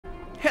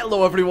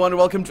Hello everyone,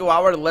 welcome to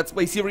our Let's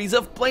Play series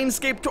of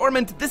Planescape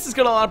Torment. This is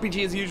Colonel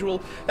RPG as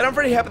usual, and I'm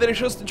very happy that you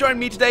chose to join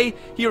me today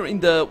here in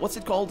the, what's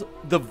it called?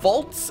 The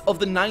Vaults of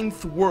the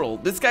Ninth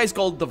World. This guy's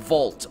called the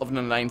Vault of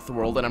the Ninth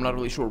World, and I'm not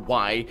really sure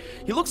why.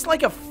 He looks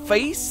like a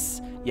face.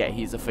 Yeah,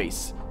 he's a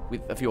face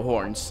with a few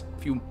horns.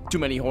 Too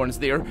many horns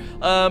there.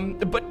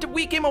 But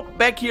we came up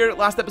back here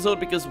last episode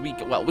because we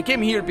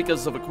came here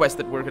because of a quest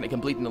that we're going to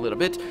complete in a little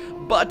bit.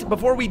 But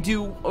before we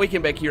do, we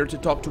came back here to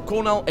talk to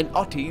Conal and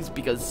Otis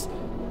because...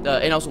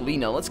 and also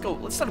Lena. Let's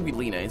start with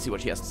Lena and see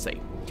what she has to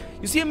say.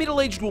 You see a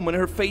middle-aged woman,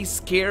 her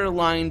face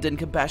care-lined and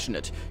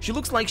compassionate. She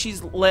looks like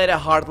she's led a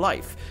hard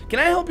life. Can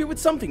I help you with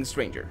something,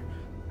 stranger?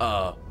 Who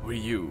are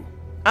you?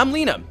 I'm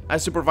Lena. I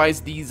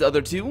supervise these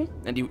other two.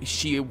 And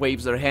she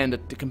waves her hand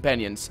at the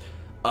companions.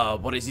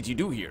 What is it you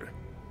do here?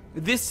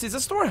 This is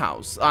a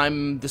storehouse.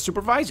 I'm the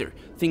supervisor.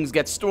 Things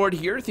get stored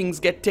here,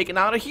 things get taken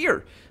out of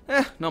here.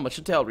 Not much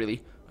to tell,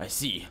 really. I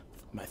see.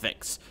 My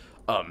thanks.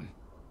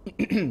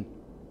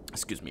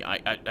 Excuse me, I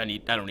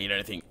don't need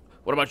anything.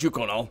 What about you,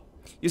 Conal?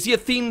 You see a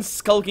thin,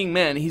 skulking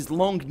man. His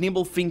long,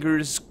 nimble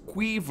fingers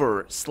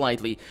quiver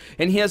slightly,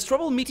 and he has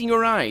trouble meeting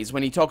your eyes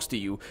when he talks to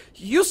you.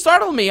 You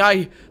startle me.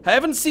 I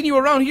haven't seen you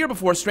around here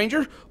before,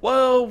 stranger.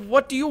 Well,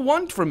 what do you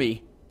want from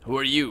me? Who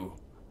are you?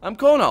 I'm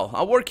Conal.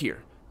 I work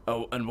here.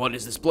 Oh, and what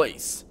is this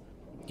place?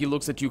 He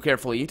looks at you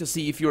carefully to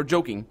see if you're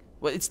joking.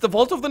 Well, it's the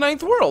Vault of the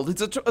Ninth World.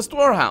 It's a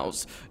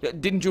storehouse.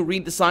 Didn't you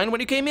read the sign when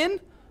you came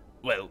in?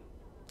 Well,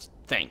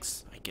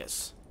 thanks, I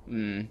guess.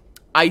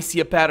 I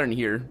see a pattern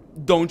here,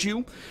 don't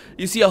you?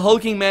 You see a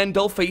hulking man,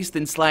 dull-faced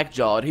and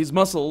slack-jawed. His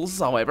muscles,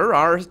 however,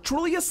 are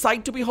truly a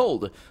sight to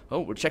behold.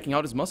 Oh, we're checking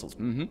out his muscles.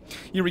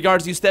 He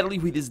regards you steadily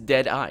with his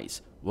dead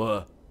eyes.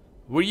 What?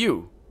 Who are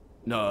you?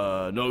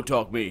 No,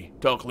 talk me.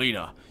 Talk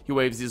Lena. He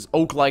waves his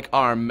oak-like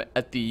arm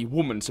at the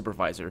woman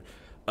supervisor.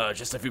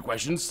 Just a few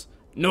questions?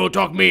 No,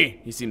 talk me.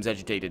 He seems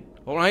agitated.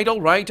 All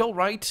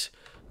right.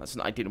 That's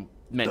not, I didn't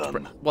meant to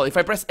press. Well, if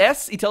I press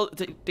S, it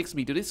takes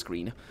me to this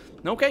screen.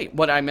 Okay,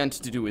 what I meant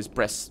to do is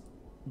press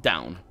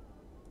down.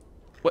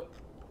 What?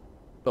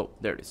 Oh,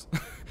 there it is. I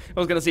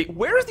was gonna say,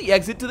 where is the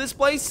exit to this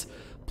place?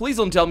 Please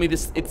don't tell me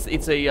this.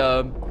 It's a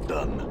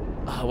Done.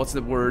 What's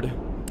the word?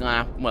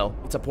 Well,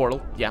 it's a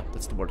portal. Yeah,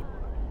 that's the word.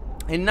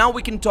 And now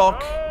we can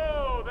talk.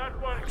 Oh, that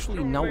one's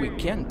Actually, now we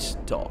can't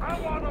talk. I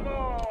want them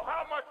all.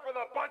 How much for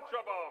the bunch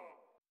of them?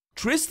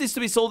 Trist is to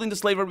be sold into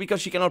slavery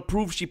because she cannot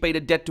prove she paid a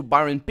debt to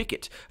Byron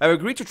Pickett. I've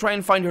agreed to try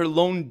and find her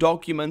loan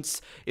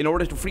documents in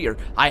order to free her.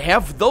 I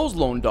have those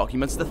loan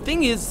documents. The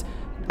thing is,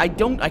 I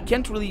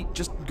can't really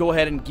just go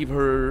ahead and give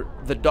her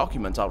the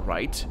documents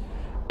outright.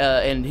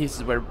 And this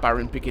is where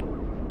Byron Pickett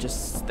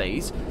just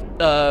stays.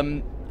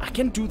 I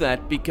can't do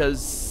that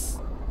because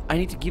I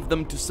need to give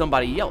them to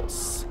somebody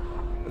else.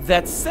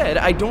 That said,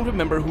 I don't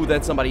remember who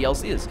that somebody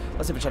else is.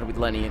 Let's have a chat with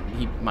Lenny and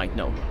he might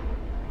know.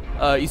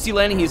 You see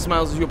Lenny, he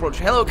smiles as you approach.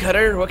 Hello,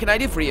 Cutter, what can I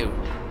do for you?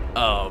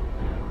 I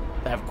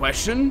have a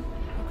question?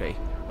 Okay,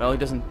 well, he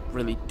doesn't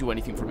really do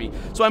anything for me.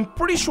 So I'm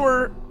pretty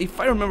sure,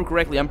 if I remember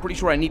correctly, I'm pretty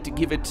sure I need to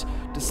give it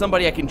to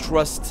somebody I can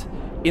trust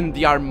in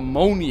the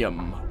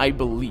Harmonium, I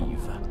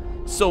believe.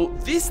 So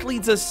this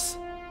leads us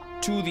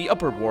to the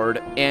upper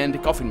ward and the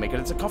coffin maker.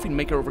 There's a coffin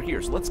maker over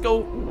here, so let's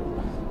go.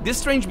 This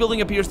strange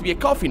building appears to be a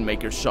coffin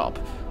maker's shop.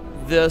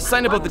 The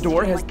sign above the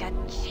door has... like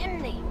a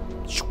chimney.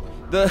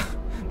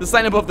 The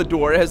sign above the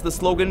door has the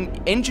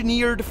slogan,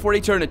 Engineered for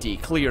Eternity,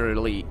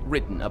 clearly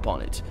written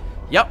upon it.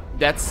 Yep,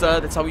 that's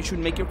how you should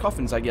make your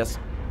coffins, I guess.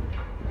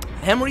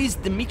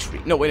 Hammerys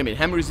Dimitri. No, wait a minute.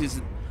 Hammerys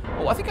is...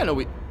 Oh, I think I know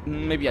it.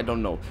 Maybe I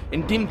don't know.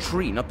 And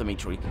Dimitri, not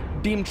Dimitri.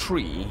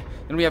 Dimitri.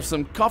 And we have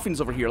some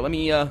coffins over here. Let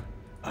me,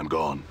 I'm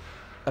gone.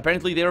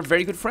 Apparently they are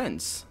very good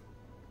friends.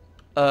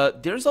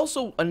 There's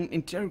also an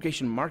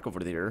interrogation mark over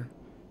there.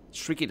 It's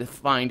tricky to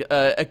find.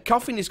 A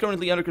coffin is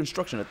currently under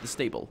construction at the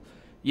stable.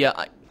 Yeah,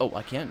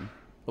 I can.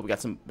 Oh, we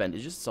got some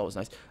bandages. It's always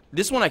nice.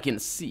 This one I can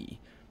see.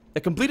 A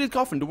completed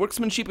coffin. The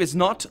workmanship is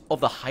not of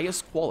the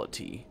highest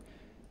quality.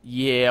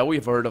 Yeah,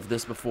 we've heard of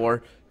this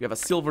before. We have a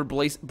silver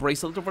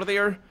bracelet over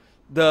there.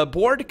 The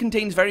board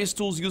contains various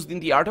tools used in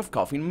the art of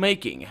coffin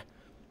making.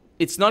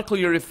 It's not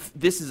clear if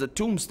this is a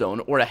tombstone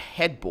or a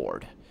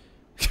headboard.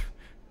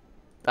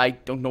 I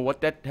don't know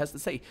what that has to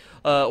say,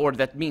 or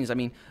that means. I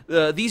mean,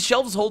 these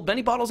shelves hold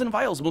many bottles and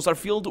vials. Most are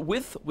filled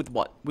with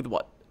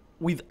what?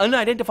 With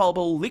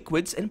unidentifiable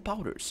liquids and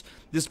powders.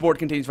 This board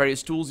contains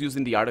various tools used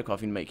in the art of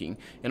coffin making.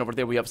 And over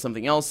there we have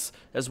something else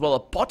as well, a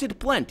potted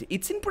plant.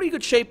 It's in pretty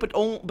good shape,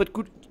 but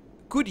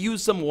could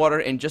use some water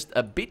and just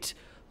a bit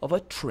of a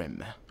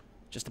trim.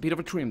 Just a bit of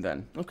a trim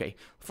then. Okay,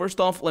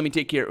 first off, let me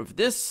take care of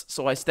this.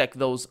 So I stack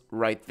those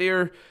right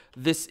there.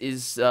 This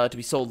is to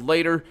be sold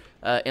later.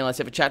 And let's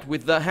have a chat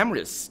with the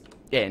Hammerys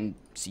and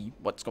see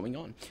what's going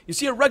on. You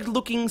see a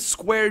rugged-looking,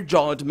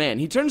 square-jawed man.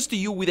 He turns to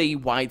you with a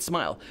wide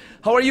smile.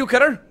 How are you,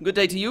 Cutter? Good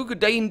day to you. Good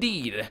day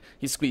indeed.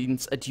 He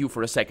squints at you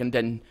for a second,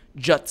 then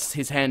juts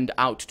his hand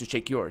out to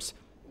shake yours.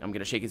 I'm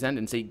gonna shake his hand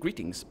and say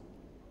greetings.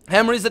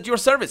 Hammer is at your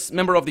service,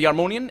 member of the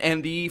Harmonian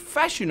and the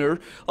fashioner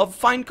of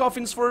fine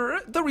coffins for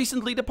the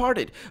recently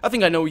departed. I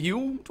think I know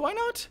you, do I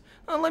not?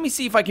 Let me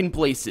see if I can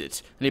place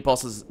it. And he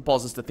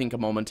pauses to think a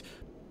moment.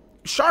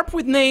 Sharp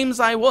with names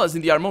I was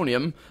in the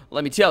Harmonium,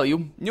 let me tell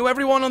you. Knew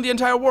everyone on the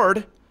entire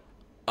ward.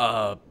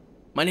 My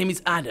name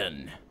is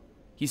Adan.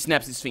 He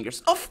snaps his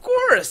fingers. Of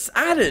course,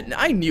 Adan!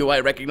 I knew I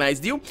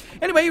recognized you.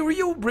 Anyway,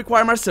 you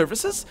require my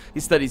services? He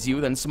studies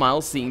you, then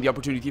smiles, seeing the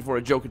opportunity for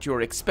a joke at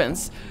your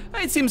expense.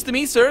 It seems to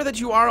me, sir, that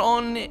you are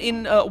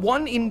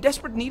one in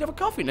desperate need of a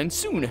coffin, and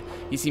soon.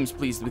 He seems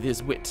pleased with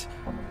his wit.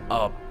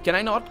 Can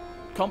I not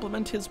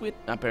compliment his wit?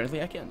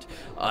 Apparently I can't.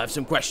 I have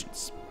some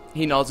questions.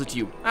 He nods at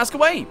you. Ask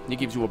away! He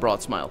gives you a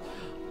broad smile.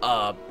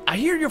 I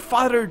hear your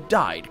father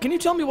died. Can you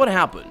tell me what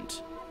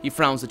happened? He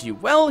frowns at you.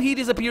 Well, he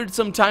disappeared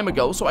some time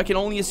ago, so I can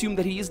only assume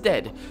that he is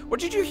dead. Where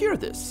did you hear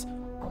this?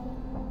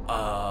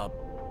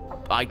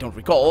 I don't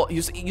recall.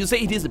 You say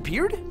he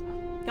disappeared?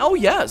 Oh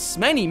yes,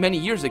 many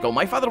years ago.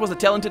 My father was a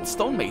talented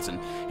stonemason,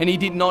 and he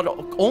did not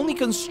only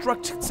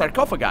construct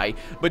sarcophagi,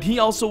 but he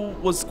also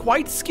was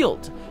quite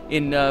skilled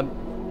in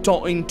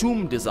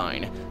tomb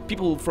design.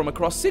 People from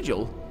across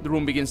Sigil. The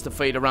room begins to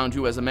fade around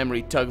you as a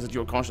memory tugs at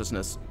your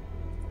consciousness.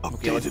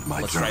 Okay,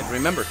 let's try to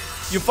remember.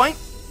 You find...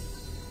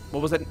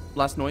 What was that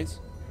last noise?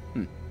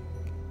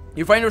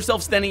 You find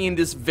yourself standing in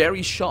this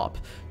very shop,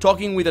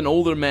 talking with an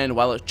older man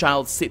while a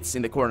child sits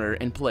in the corner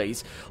and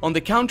plays. On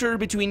the counter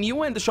between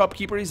you and the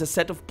shopkeeper is a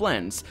set of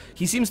plans.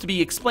 He seems to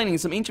be explaining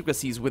some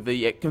intricacies with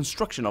the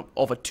construction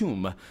of a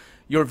tomb.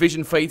 Your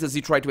vision fades as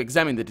you try to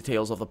examine the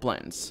details of the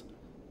plans.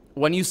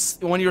 When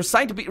your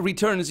sight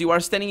returns, you are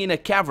standing in a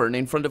cavern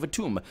in front of a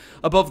tomb.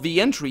 Above the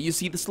entry, you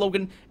see the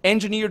slogan,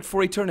 Engineered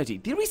for Eternity.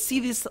 Did we see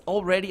this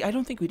already? I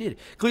don't think we did.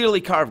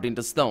 Clearly carved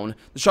into stone.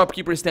 The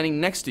shopkeeper is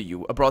standing next to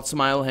you, a broad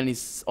smile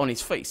on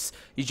his face.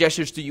 He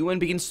gestures to you and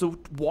begins to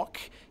walk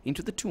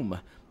into the tomb.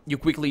 You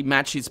quickly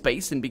match his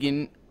pace and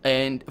begin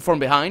from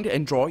behind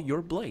and draw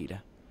your blade.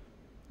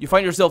 You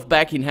find yourself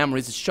back in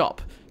Hammer's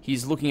shop.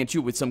 He's looking at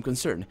you with some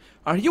concern.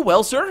 Are you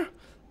well, sir?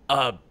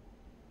 Tell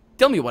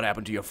me what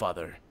happened to your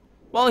father.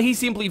 Well, he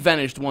simply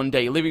vanished one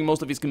day, leaving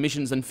most of his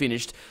commissions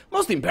unfinished.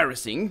 Most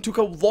embarrassing. Took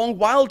a long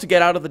while to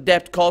get out of the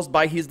debt caused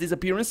by his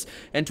disappearance,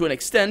 and to an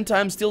extent,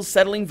 I'm still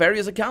settling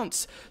various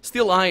accounts.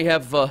 Still, I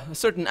have a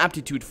certain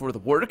aptitude for the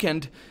work,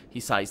 and... He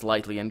sighs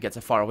lightly and gets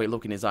a faraway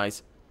look in his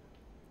eyes.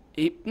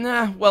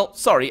 Well,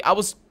 sorry, I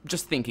was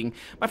just thinking.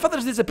 My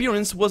father's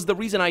disappearance was the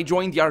reason I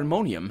joined the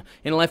Harmonium,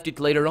 and left it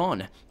later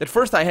on. At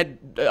first, I had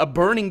a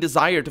burning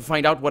desire to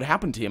find out what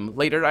happened to him.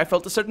 Later, I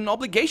felt a certain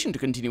obligation to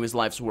continue his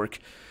life's work.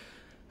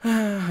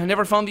 I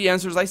never found the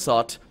answers I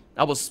sought.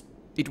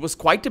 It was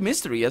quite a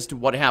mystery as to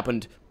what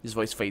happened. His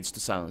voice fades to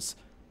silence.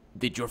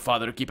 Did your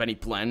father keep any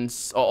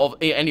plans,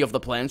 any of the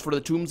plans for the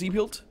tombs he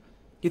built?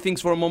 He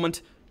thinks for a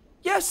moment.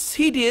 Yes,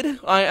 he did.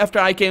 After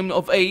I came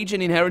of age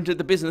and inherited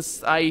the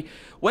business, I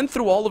went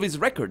through all of his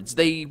records.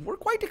 They were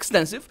quite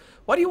extensive.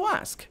 Why do you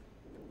ask?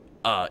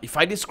 If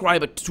I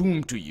describe a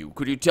tomb to you,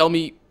 could you tell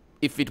me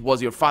if it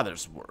was your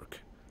father's work?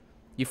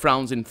 He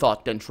frowns in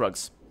thought, then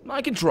shrugs.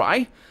 I can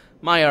try.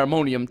 My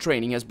Harmonium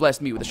training has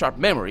blessed me with a sharp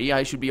memory.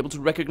 I should be able to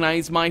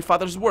recognize my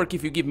father's work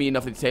if you give me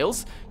enough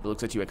details. He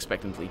looks at you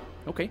expectantly.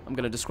 Okay, I'm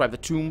gonna describe the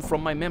tomb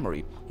from my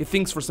memory. He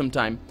thinks for some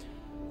time.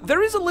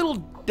 There is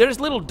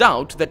little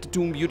doubt that the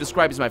tomb you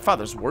describe is my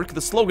father's work. The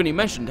slogan you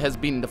mentioned has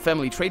been the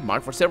family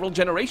trademark for several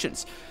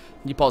generations.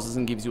 He pauses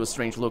and gives you a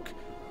strange look.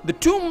 The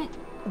tomb,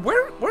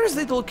 where is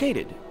it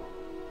located?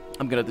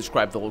 I'm gonna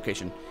describe the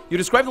location. You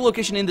describe the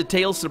location in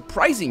detail,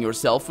 surprising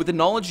yourself with the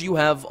knowledge you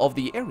have of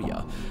the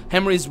area.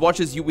 Hammeris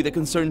watches you with a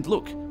concerned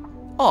look.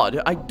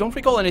 Odd, I don't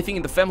recall anything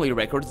in the family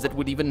records that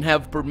would even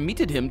have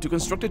permitted him to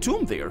construct a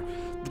tomb there.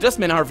 The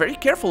Dustmen are very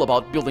careful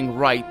about building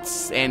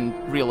rights and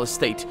real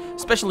estate,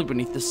 especially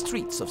beneath the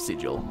streets of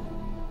Sigil.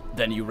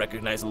 Then you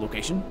recognize the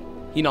location?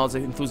 He nods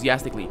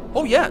enthusiastically.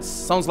 Oh yes,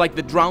 sounds like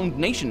the Drowned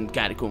Nation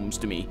catacombs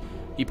to me.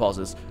 He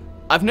pauses.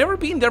 I've never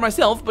been there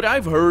myself, but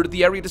I've heard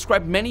the area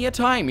described many a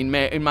time in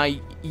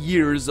my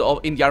years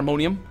in the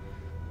Harmonium.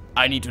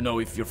 I need to know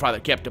if your father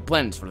kept the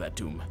plans for that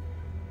tomb.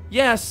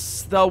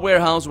 Yes, the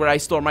warehouse where I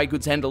store my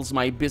goods handles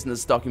my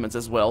business documents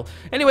as well.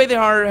 Anyway, they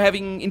are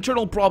having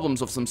internal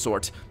problems of some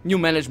sort. New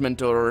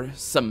management or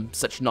some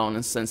such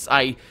nonsense.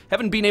 I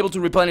haven't been able to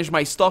replenish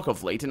my stock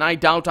of late, and I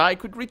doubt I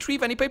could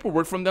retrieve any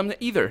paperwork from them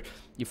either.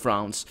 He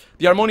frowns.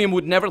 The Harmonium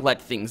would never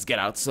let things get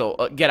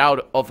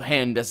out of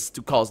hand as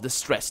to cause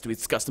distress to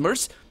its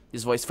customers.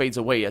 His voice fades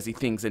away as he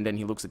thinks, and then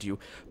he looks at you.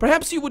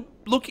 Perhaps you would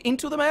look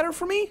into the matter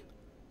for me?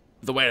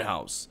 The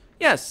warehouse.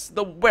 Yes,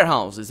 the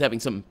warehouse is having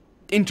some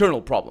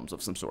internal problems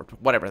of some sort,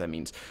 whatever that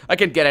means. I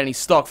can't get any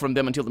stock from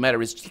them until the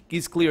matter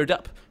is cleared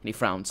up. And he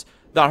frowns.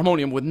 The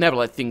Harmonium would never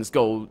let things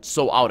go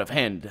so out of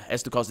hand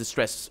as to cause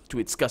distress to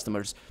its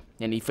customers.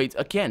 And he fades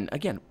again.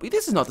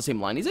 This is not the same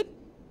line, is it?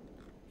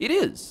 It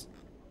is.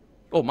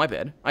 Oh, my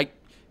bad.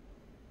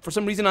 For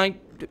some reason,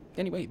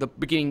 anyway, the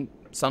beginning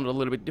sounded a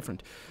little bit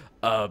different.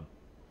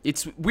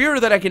 It's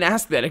weird that I can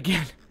ask that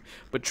again,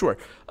 but sure.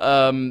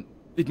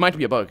 It might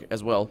be a bug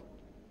as well.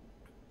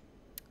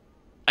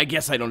 I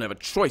guess I don't have a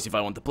choice if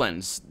I want the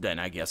plans, then,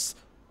 I guess.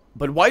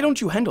 But why don't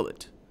you handle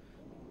it?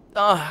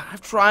 I've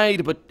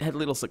tried, but had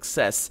little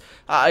success.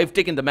 I've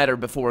taken the matter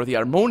before the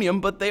Harmonium,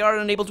 but they are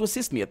unable to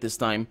assist me at this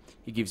time.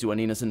 He gives you an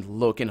innocent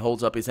look and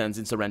holds up his hands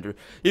in surrender.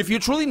 If you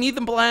truly need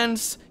the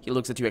plans, he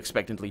looks at you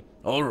expectantly.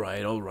 All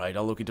right,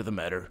 I'll look into the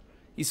matter.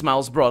 He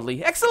smiles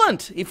broadly.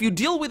 Excellent! If you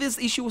deal with this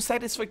issue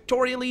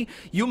satisfactorily,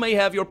 you may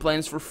have your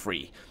plans for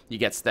free. He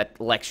gets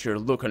that lecture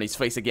look on his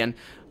face again.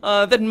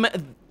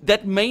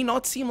 That may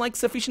not seem like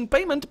sufficient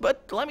payment,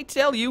 but let me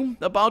tell you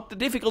about the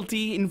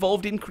difficulty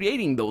involved in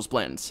creating those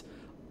plans.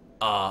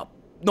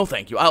 No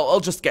thank you. I'll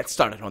just get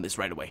started on this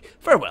right away.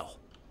 Farewell.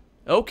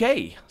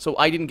 Okay, so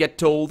I didn't get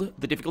told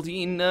the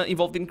difficulty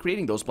involved in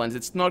creating those plans.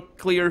 It's not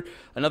clear.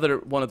 Another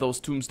one of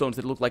those tombstones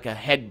that look like a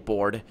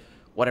headboard.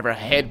 Whatever a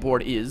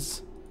headboard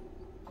is.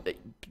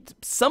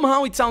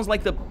 Somehow it sounds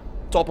like the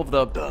top of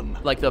the... Done.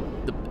 Like the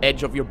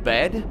edge of your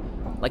bed.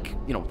 Like,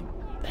 you know,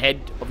 the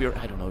head of your...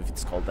 I don't know if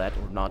it's called that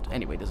or not.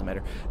 Anyway, it doesn't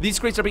matter. These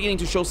crates are beginning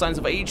to show signs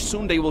of age.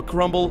 Soon they will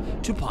crumble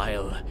to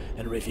pile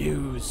and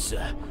refuse.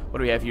 What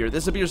do we have here?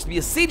 This appears to be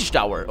a siege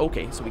tower.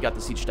 Okay, so we got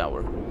the siege tower.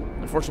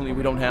 Unfortunately,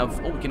 we don't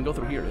have... Oh, we can go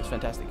through here. That's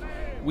fantastic.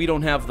 We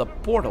don't have the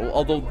portal,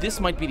 although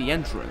this might be the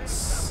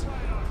entrance.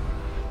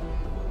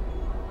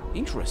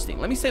 Interesting.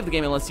 Let me save the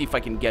game and let's see if I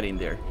can get in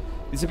there.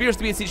 This appears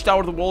to be a siege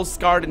tower, the walls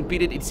scarred and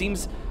pitted. It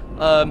seems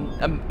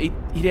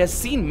it has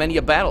seen many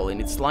a battle in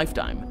its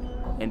lifetime.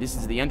 And this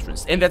is the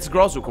entrance. And that's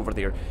Grozuk over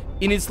there.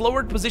 In its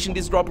lowered position,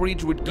 this drop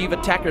bridge would give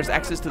attackers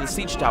access to the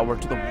siege tower,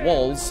 to the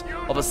walls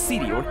of a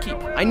city or keep.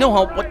 I know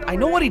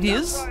what it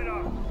is.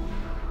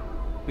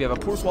 We have a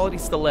poor quality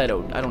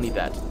stiletto. I don't need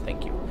that.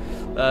 Thank you.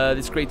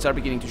 These crates are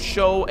beginning to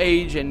show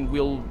age and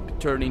will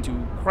turn into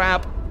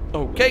crap.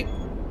 Okay.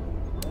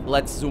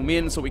 Let's zoom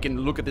in so we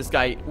can look at this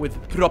guy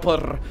with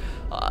proper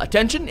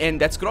attention, and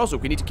that's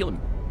Grozuk. We need to kill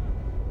him.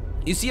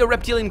 You see a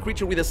reptilian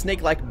creature with a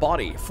snake-like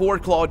body, 4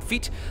 clawed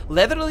feet,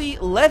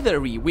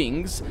 leathery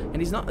wings, and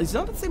he's not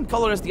the same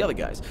color as the other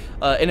guys.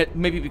 And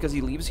maybe because he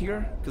lives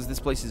here, because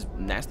this place is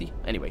nasty.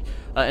 Anyway,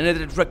 and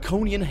a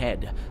draconian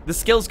head. The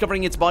scales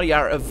covering its body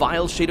are a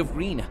vile shade of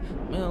green.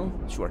 Well,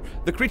 sure.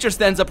 The creature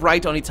stands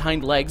upright on its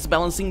hind legs,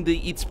 balancing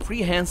its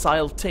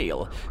prehensile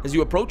tail. As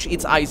you approach,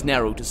 its eyes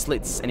narrow to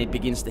slits, and it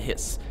begins to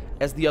hiss,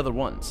 as the other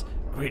ones.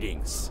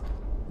 Greetings.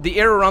 The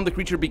air around the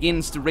creature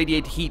begins to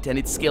radiate heat and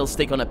its scales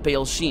take on a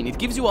pale sheen. It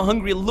gives you a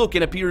hungry look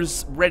and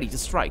appears ready to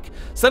strike.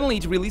 Suddenly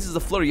it releases a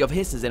flurry of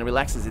hisses and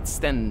relaxes its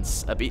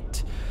stance a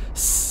bit.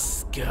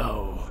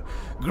 Go.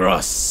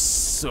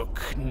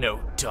 Grozuk no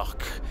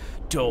talk.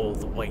 Dull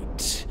the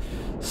weight.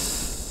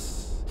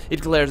 It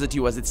glares at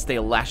you as its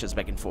tail lashes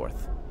back and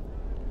forth.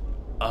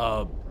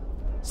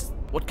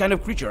 What kind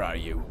of creature are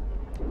you?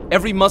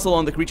 Every muscle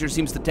on the creature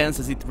seems to tense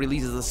as it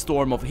releases a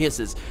storm of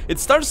hisses. It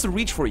starts to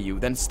reach for you,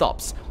 then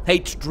stops.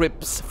 Hate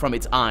drips from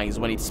its eyes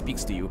when it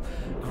speaks to you.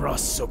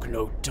 Grozuk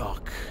no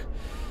talk.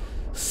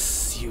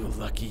 You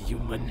lucky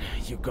human.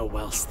 You go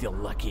well still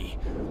lucky.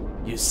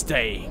 You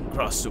stay,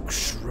 Grozuk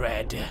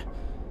shred.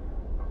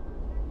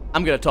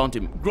 I'm gonna taunt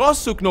him.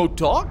 Grozuk no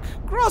talk?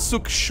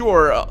 Grozuk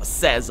sure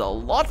says a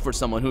lot for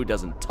someone who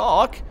doesn't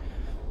talk.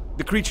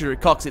 The creature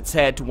cocks its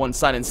head to one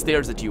side and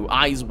stares at you,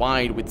 eyes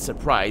wide with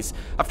surprise.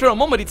 After a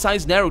moment, its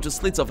eyes narrow to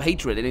slits of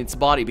hatred and its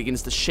body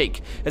begins to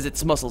shake as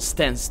its muscles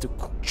tense to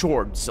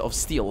cords of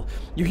steel.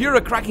 You hear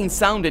a cracking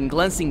sound and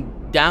glancing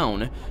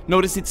down,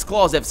 notice its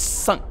claws have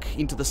sunk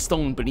into the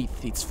stone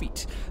beneath its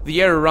feet.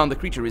 The air around the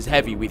creature is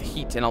heavy with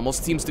heat and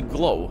almost seems to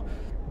glow.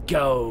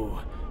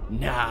 Go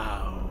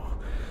now.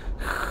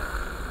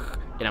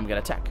 And I'm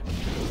gonna attack.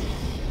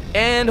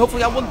 And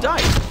hopefully I won't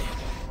die.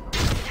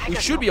 We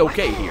should be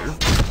okay here.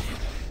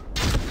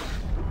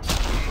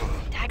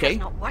 Okay.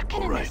 Not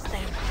working in this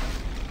thing.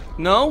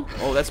 No?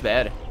 Oh, that's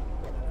bad.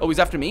 Oh, he's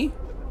after me?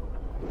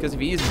 Because if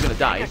he is, he's gonna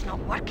die. Not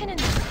working in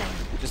this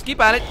thing. Just keep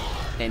at it,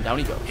 and down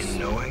he goes. In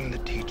knowing the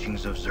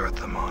teachings of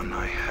Zerthamon,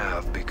 I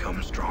have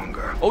become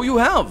stronger. Oh, you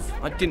have?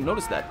 I didn't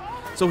notice that.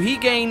 So he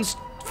gains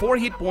 4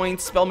 hit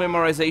points, spell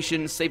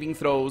memorization, saving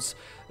throws.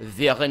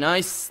 Very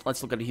nice.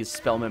 Let's look at his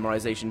spell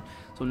memorization.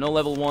 So no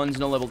level 1s,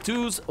 no level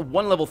 2s,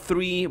 1 level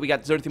 3. We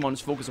got Zerthimon's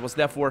focus, what's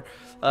that for?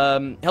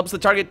 Helps the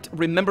target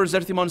remember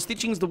Zerthimon's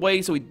teachings the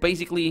way, so it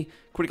basically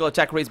critical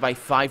attack raised by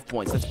 5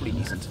 points. That's pretty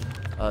decent.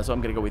 So I'm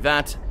gonna go with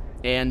that.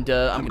 And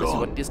I'm gonna see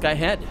what this guy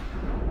had.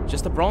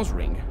 Just a bronze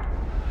ring.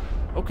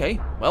 Okay,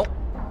 well,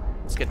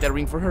 let's get that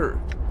ring for her.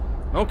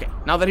 Okay,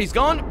 now that he's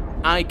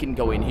gone, I can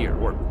go in here,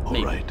 or maybe.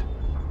 All right.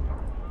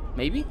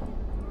 Maybe?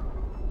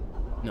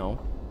 No.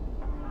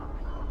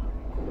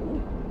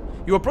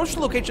 You approach the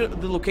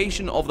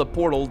location of the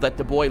portal that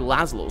the boy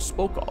Laszlo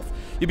spoke of.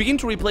 You begin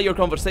to replay your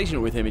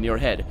conversation with him in your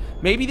head.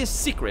 Maybe the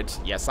secret,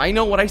 yes, I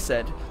know what I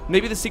said,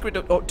 maybe the secret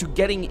to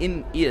getting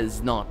in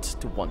is not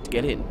to want to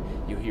get in,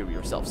 you hear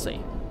yourself say.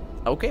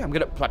 Okay,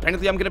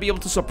 apparently I'm gonna be able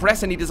to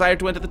suppress any desire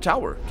to enter the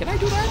tower. Can I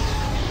do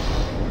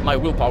that? My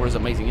willpower is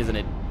amazing, isn't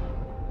it?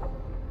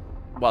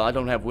 Well, I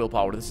don't have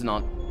willpower, this is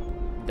not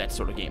that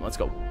sort of game. Let's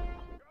go.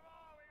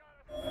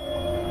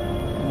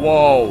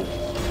 Whoa.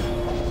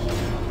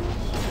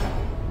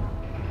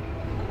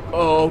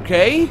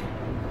 Okay.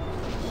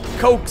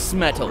 Coax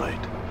metal. Right.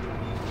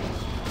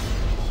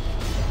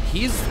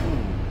 He's...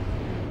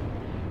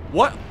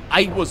 What?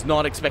 I was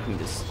not expecting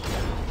this.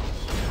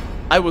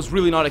 I was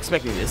really not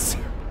expecting this.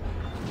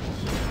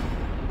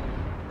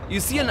 You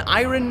see an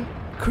iron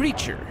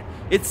creature.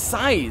 Its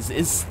size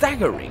is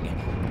staggering.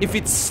 If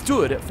it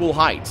stood at full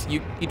height,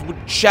 it would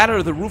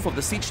shatter the roof of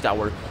the siege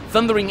tower.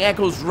 Thundering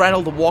echoes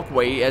rattle the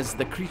walkway as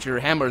the creature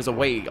hammers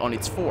away on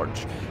its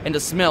forge, and the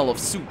smell of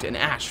soot and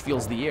ash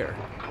fills the air.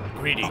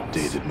 Greetings.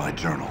 Updated my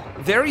journal.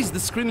 There is the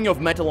screaming of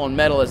metal on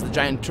metal as the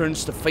giant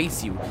turns to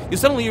face you. You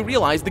suddenly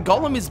realize the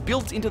golem is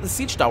built into the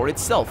siege tower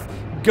itself.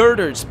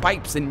 Girders,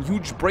 pipes, and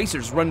huge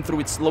bracers run through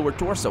its lower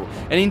torso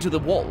and into the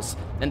walls,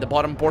 and the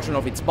bottom portion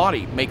of its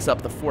body makes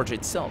up the forge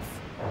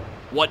itself.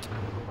 What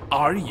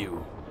are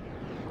you?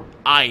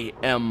 I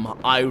am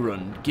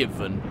iron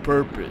given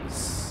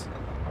purpose.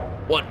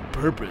 What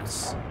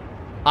purpose?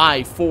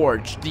 I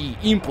forge the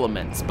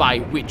implements by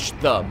which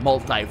the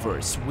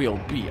multiverse will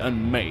be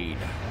unmade.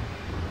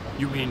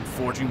 You mean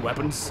forging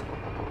weapons?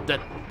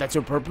 That's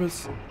your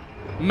purpose?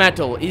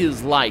 Metal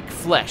is like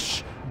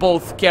flesh.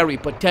 Both carry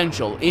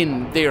potential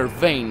in their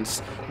veins.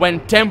 When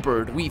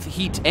tempered with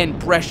heat and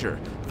pressure,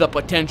 the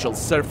potential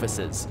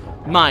surfaces.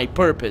 My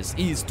purpose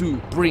is to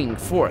bring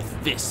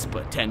forth this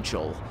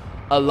potential.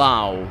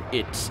 Allow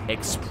its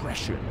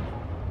expression.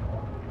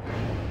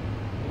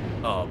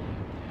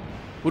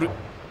 Who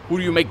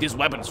do you make these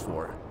weapons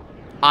for?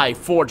 I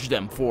forge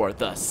them for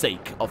the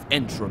sake of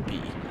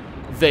entropy.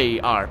 They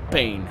are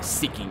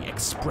pain-seeking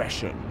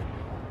expression.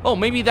 Oh,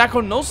 maybe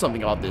Dakon knows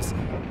something about this.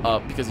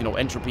 Because, you know,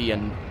 entropy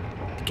and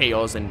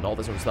chaos and all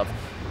this sort of stuff.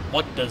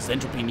 What does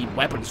entropy need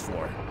weapons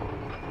for?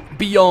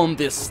 Beyond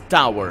this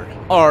tower,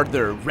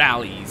 Ardor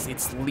rallies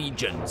its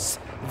legions.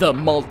 The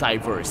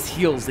multiverse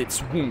heals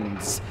its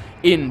wounds.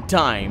 In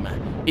time,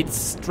 its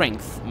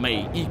strength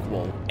may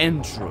equal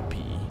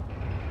entropy.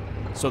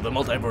 So the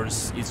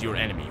multiverse is your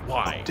enemy.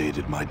 Why?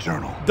 Updated my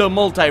journal. The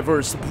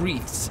multiverse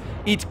breathes.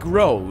 It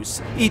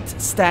grows. It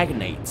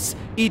stagnates.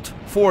 It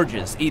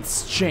forges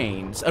its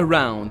chains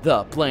around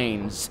the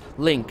planes,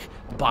 link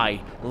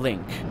by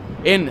link.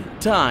 In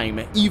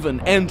time, even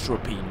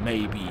entropy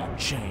may be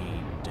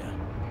chained.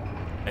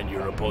 And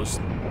you're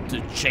opposed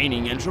to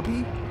chaining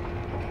entropy?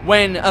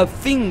 When a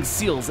thing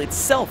seals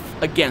itself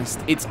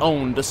against its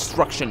own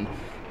destruction,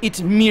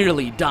 it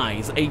merely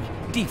dies a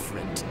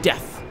different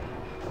death.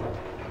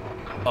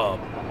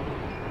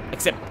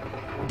 Except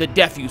the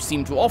death you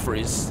seem to offer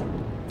is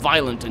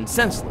violent and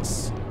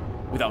senseless,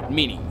 without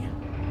meaning.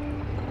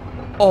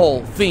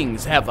 All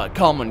things have a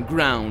common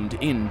ground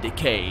in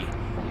decay.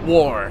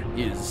 War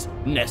is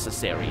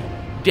necessary.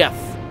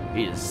 Death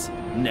is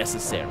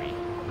necessary.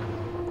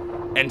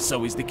 And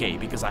so is decay,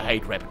 because I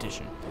hate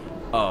repetition.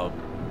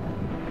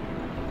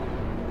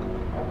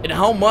 And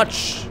how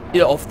much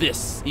of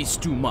this is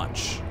too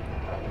much?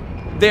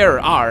 There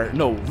are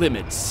no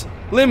limits.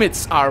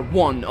 Limits are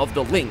one of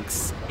the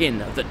links in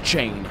the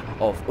chain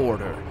of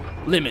order.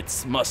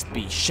 Limits must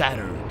be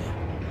shattered.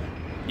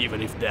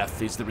 Even if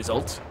death is the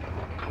result,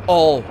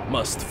 all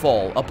must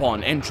fall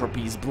upon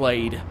entropy's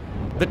blade.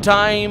 The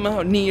time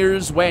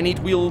nears when it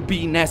will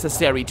be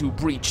necessary to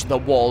breach the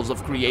walls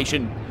of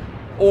creation.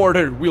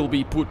 Order will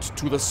be put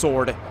to the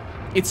sword.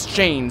 Its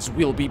chains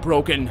will be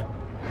broken.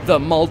 The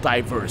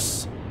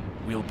multiverse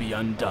will be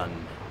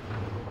undone.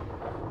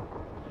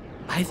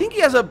 I think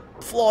he has a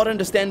flawed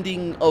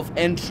understanding of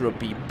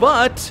entropy,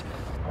 but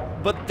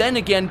then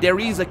again,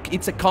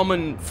 it's a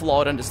common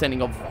flawed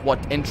understanding of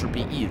what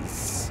entropy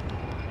is.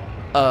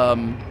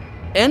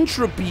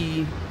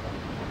 Entropy.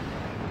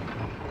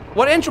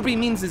 What entropy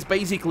means is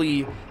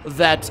basically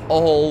that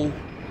all.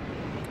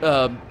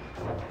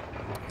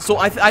 So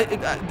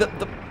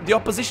the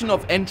opposition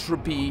of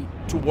entropy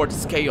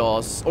towards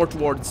chaos or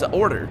towards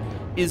order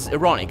is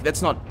ironic.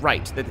 That's not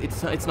right.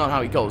 It's not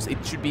how it goes.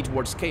 It should be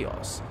towards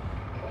chaos.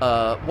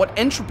 What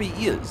entropy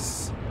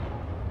is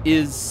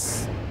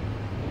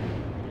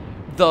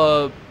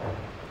the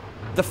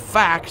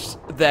fact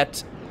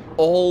that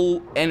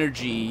all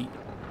energy.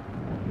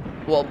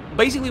 Well,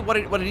 basically, what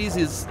it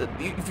is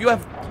if you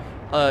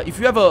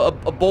have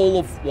a bowl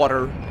of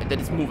water that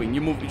is moving,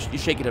 you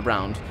shake it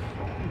around.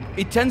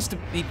 It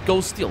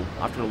goes still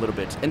after a little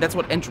bit, and that's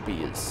what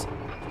entropy is.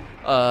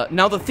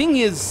 Now the thing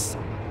is,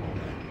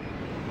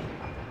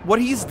 what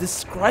he's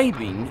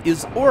describing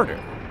is order,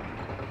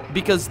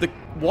 because the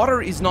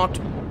water is not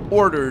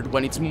ordered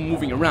when it's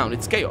moving around.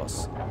 It's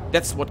chaos.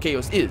 That's what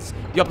chaos is.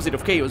 The opposite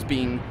of chaos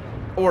being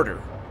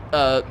order.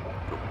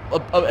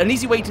 An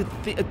easy way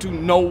to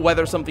know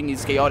whether something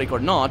is chaotic or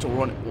not,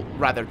 or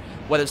rather,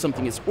 whether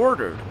something is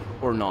ordered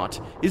or not,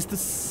 is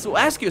to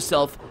ask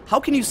yourself, how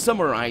can you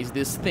summarize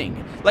this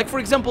thing? Like, for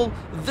example,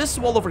 this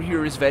wall over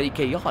here is very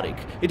chaotic.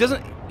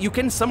 You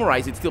can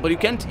summarize it still, but you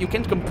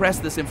can't compress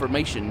this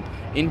information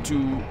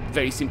into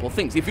very simple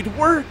things. If it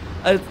were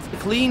a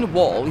clean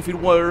wall, if it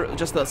were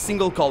just a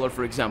single color,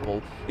 for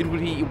example, it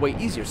would be way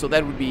easier. So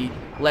that would be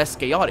less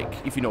chaotic,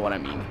 if you know what I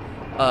mean.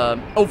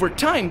 over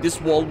time, this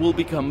wall will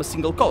become a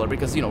single color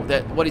because, you know,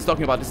 that what he's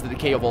talking about is the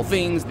decay of all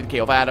things, the decay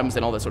of atoms,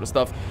 and all that sort of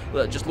stuff.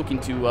 Just look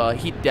into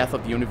heat death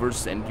of the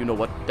universe, and you know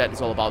what that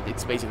is all about.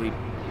 It's basically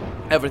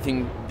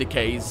everything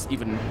decays,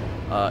 even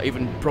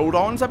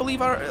protons, I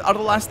believe, are the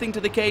last thing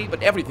to decay,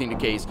 but everything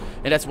decays,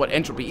 and that's what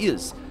entropy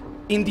is.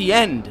 In the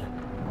end,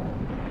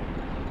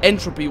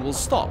 entropy will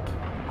stop,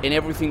 and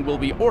everything will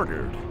be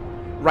ordered.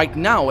 Right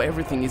now,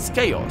 everything is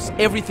chaos.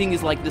 Everything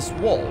is like this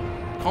wall,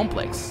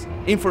 complex,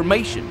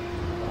 information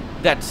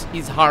that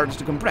is hard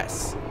to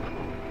compress.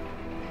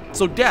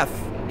 So death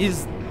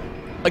is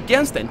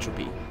against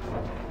entropy.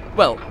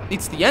 Well,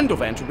 it's the end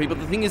of entropy, but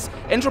the thing is,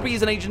 entropy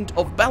is an agent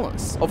of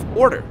balance, of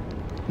order,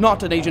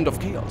 not an agent of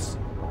chaos.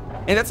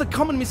 And that's a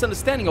common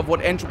misunderstanding of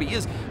what entropy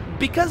is,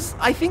 because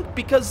I think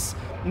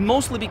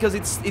mostly because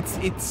it's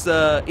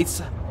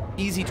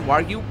easy to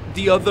argue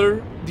the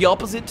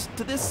opposite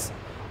to this,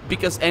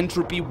 because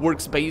entropy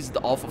works based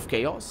off of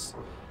chaos.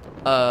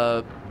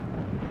 I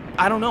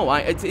don't know.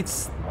 I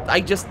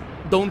just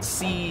don't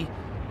see.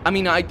 I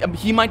mean,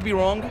 he might be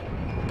wrong,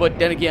 but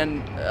then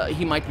again,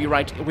 he might be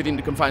right within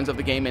the confines of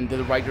the game, and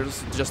the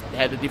writers just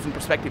had a different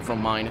perspective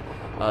from mine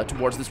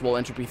towards this whole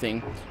entropy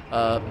thing.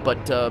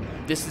 But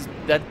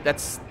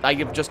I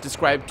have just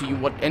described to you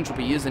what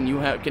entropy is, and you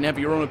can have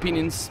your own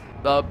opinions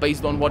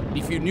based on what.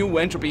 If you knew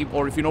entropy,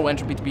 or if you know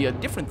entropy to be a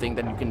different thing,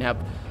 then you can have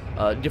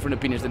different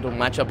opinions that don't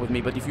match up with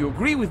me. But if you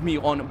agree with me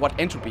on what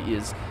entropy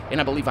is, and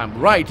I believe I'm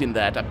right in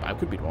that, I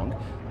could be wrong,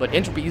 but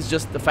entropy is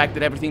just the fact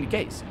that everything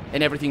decays,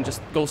 and everything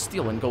just goes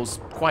still and goes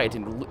quiet,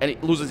 and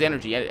it loses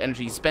energy.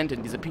 Energy is spent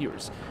and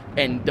disappears,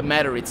 and the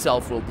matter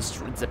itself will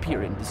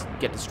disappear and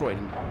get destroyed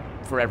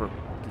forever.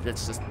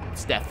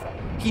 It's death.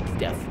 Heat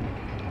death.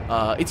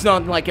 It's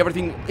not like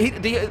everything.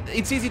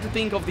 It's easy to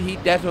think of the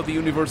heat death of the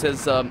universe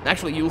as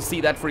actually, you'll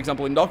see that, for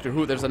example, in Doctor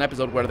Who. There's an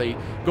episode where they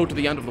go to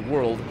the end of the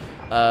world,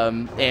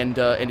 and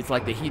it's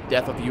like the heat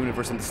death of the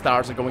universe, and the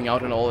stars are going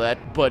out and all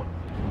that. But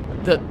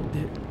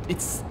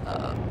it's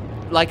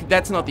like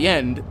that's not the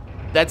end.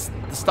 That's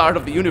the start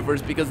of the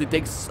universe, because it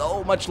takes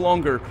so much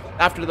longer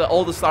after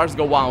all the stars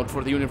go out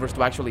for the universe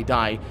to actually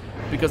die,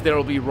 because there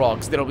will be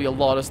rocks, there will be a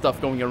lot of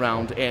stuff going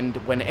around, and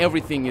when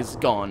everything is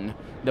gone,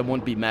 there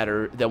won't be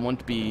matter,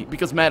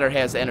 because matter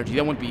has energy,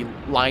 there won't be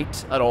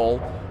light at all,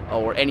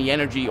 or any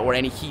energy, or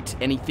any heat,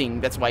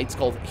 anything. That's why it's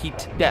called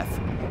heat death.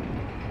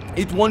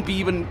 It won't be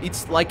even,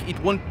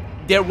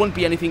 there won't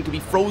be anything to be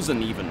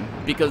frozen even,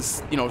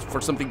 because, you know,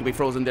 for something to be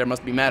frozen there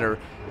must be matter,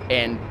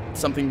 and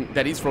something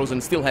that is frozen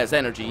still has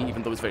energy,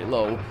 even though it's very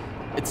low.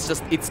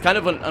 It's kind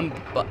of an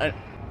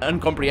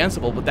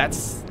incomprehensible, but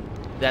that's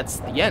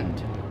the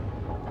end.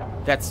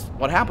 That's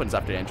what happens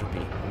after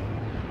entropy.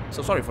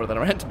 So sorry for that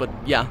rant, but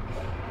yeah.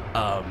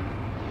 I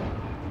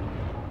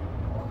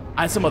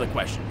have some other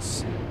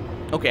questions.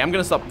 Okay, I'm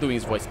gonna stop doing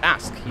his voice.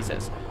 Ask, he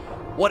says.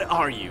 What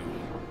are you?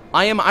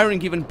 I am Iron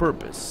given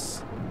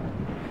purpose.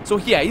 So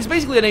yeah, he's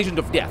basically an agent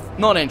of death,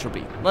 not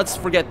entropy. Let's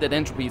forget that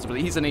entropy is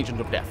really, he's an agent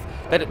of death.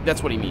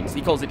 That's what he means. He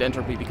calls it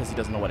entropy because he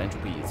doesn't know what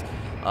entropy is.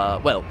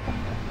 Well,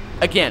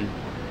 again,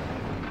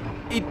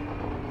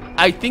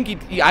 I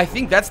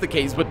think that's the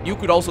case, but you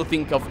could also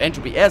think of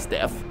entropy as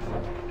death,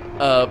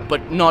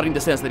 but not in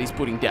the sense that he's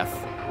putting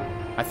death,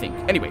 I think.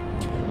 Anyway,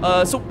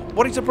 so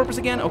what is the purpose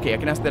again? Okay, I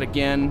can ask that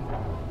again.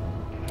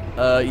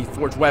 He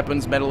forged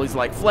weapons. Metal is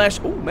like flesh.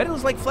 Oh, metal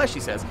is like flesh,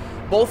 he says.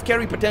 Both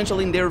carry potential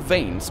in their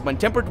veins. When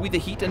tempered with the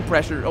heat and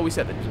pressure... Oh, we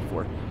said that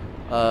before.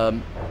 I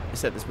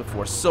said this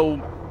before. So,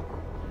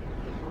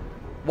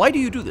 why do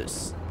you do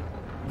this?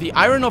 The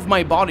iron of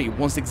my body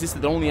once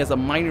existed only as a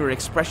minor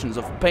expressions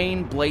of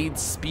pain,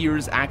 blades,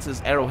 spears,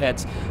 axes,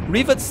 arrowheads,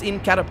 rivets in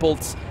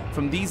catapults.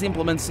 From these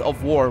implements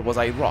of war was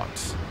I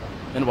wrought.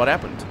 And what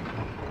happened?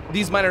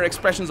 These minor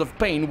expressions of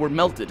pain were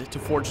melted to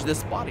forge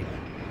this body.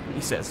 He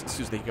says,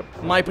 excuse the hiccup.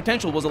 My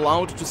potential was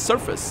allowed to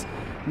surface.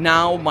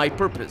 Now my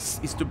purpose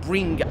is to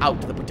bring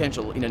out the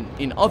potential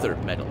in other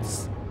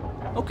metals.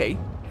 Okay,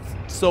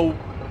 so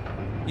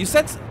you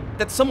said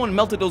that someone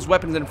melted those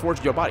weapons and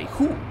forged your body.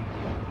 Who?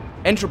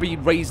 Entropy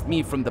raised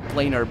me from the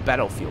planar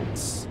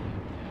battlefields.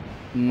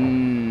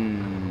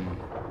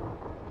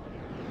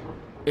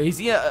 Is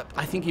he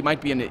I think he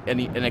might be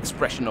an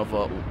expression of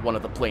one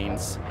of the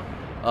planes.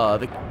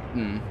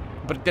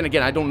 But then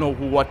again, I don't know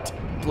what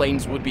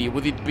planes would be.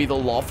 Would it be the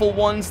lawful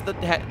ones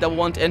that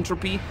want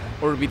entropy,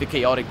 or would it be the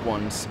chaotic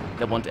ones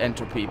that want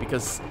entropy?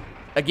 Because,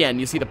 again,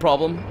 you see the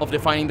problem of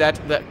defining that?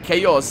 The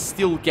chaos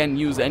still can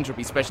use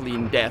entropy, especially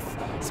in death.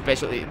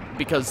 Especially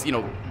because, you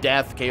know,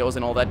 death, chaos,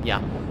 and all that,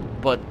 yeah.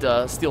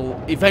 But still,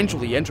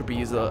 eventually,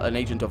 entropy is an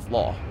agent of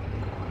law.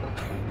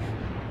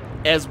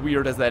 As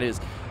weird as that is.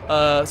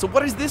 So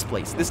what is this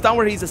place? This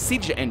tower is a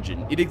siege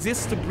engine. It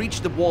exists to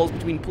breach the walls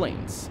between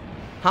planes.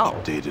 How?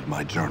 Updated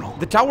my journal.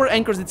 The tower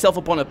anchors itself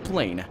upon a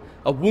plane.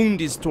 A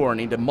wound is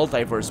torn in the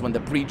multiverse when the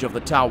breach of the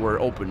tower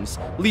opens.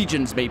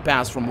 Legions may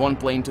pass from one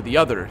plane to the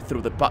other through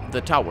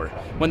the tower.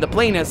 When the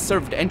plane has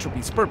served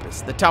entropy's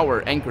purpose, the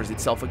tower anchors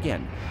itself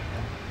again.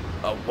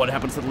 What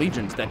happens to the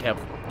legions that have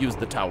used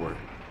the tower?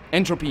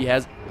 Entropy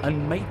has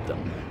unmade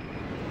them.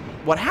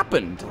 what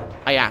happened?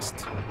 I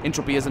asked.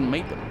 Entropy hasn't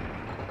made them.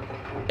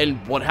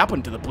 And what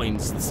happened to the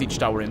planes the siege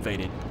tower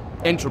invaded?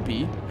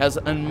 Entropy has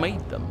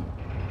unmade them.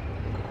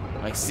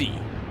 I see.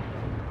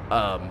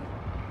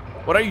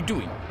 What are you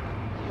doing?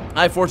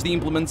 I forged the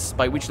implements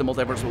by which the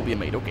multiverse will be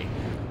made. Okay.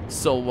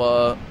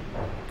 So,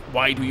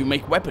 why do you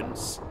make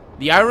weapons?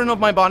 The iron of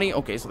my body.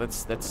 Okay, so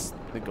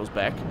that goes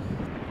back.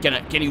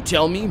 Can you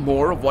tell me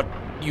more of what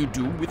you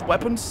do with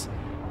weapons?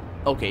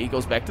 Okay, he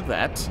goes back to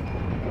that.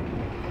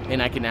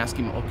 And I can ask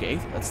him, okay,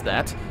 that's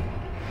that.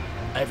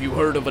 Have you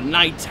heard of a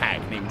night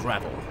hag named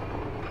Ravel?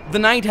 The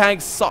night hag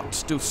sought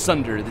to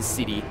sunder the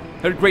city.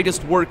 Her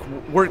greatest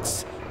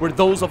works were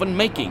those of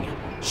unmaking.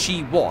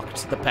 She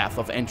walked the path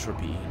of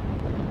entropy.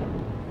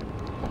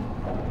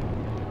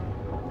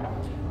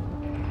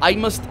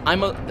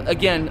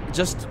 Again,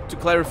 just to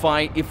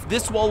clarify, if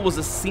this wall was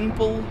a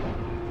simple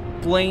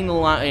plain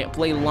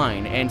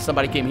line and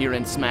somebody came here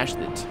and smashed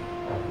it,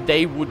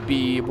 they would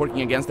be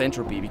working against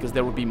entropy because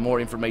there would be more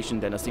information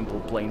than a simple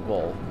plain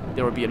wall.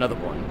 There would be another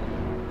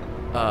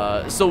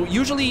one. So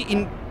usually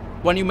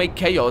when you make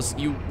chaos,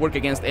 you work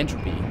against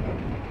entropy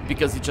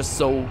because it's just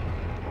so...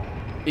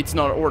 it's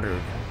not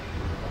ordered.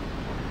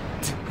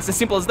 It's as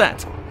simple as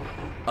that.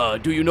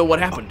 Do you know what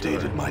happened to her?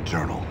 Updated my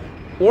journal.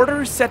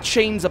 Order set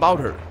chains about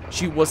her.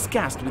 She was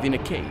cast within a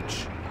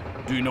cage.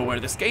 Do you know where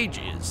this cage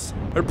is?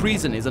 Her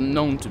prison is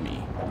unknown to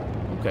me.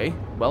 Okay,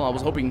 well, I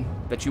was hoping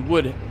that you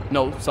would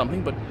know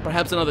something, but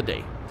perhaps another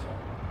day.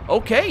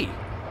 Okay.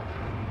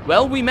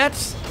 Well, we met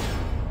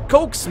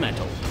Coax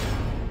Metal.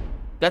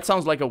 That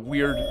sounds like a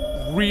weird,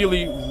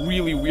 really,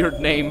 really weird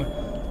name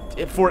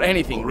for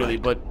anything, really,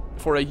 but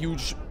for a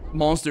huge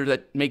monster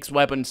that makes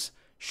weapons,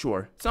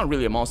 sure. It's not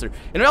really a monster.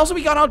 And also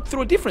we got out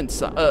through a different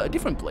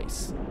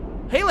place.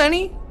 Hey,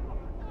 Lenny.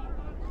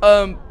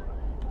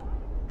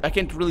 I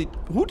can't really...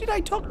 Who did I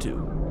talk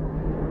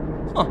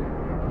to? Huh.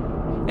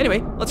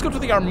 Anyway, let's go to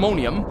the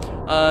Harmonium,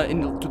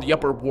 to the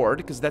upper ward,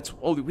 because that's...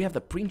 Oh, we have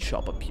the print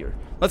shop up here.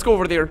 Let's go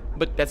over there,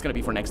 but that's gonna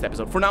be for next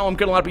episode. For now, I'm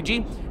Colonel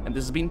RPG, and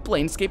this has been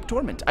Planescape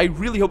Torment. I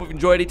really hope you've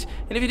enjoyed it,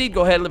 and if you did,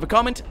 go ahead and leave a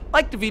comment,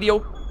 like the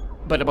video,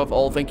 but above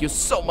all, thank you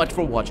so much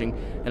for watching,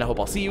 and I hope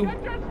I'll see you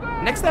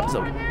next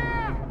episode.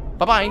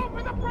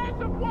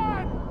 Bye-bye.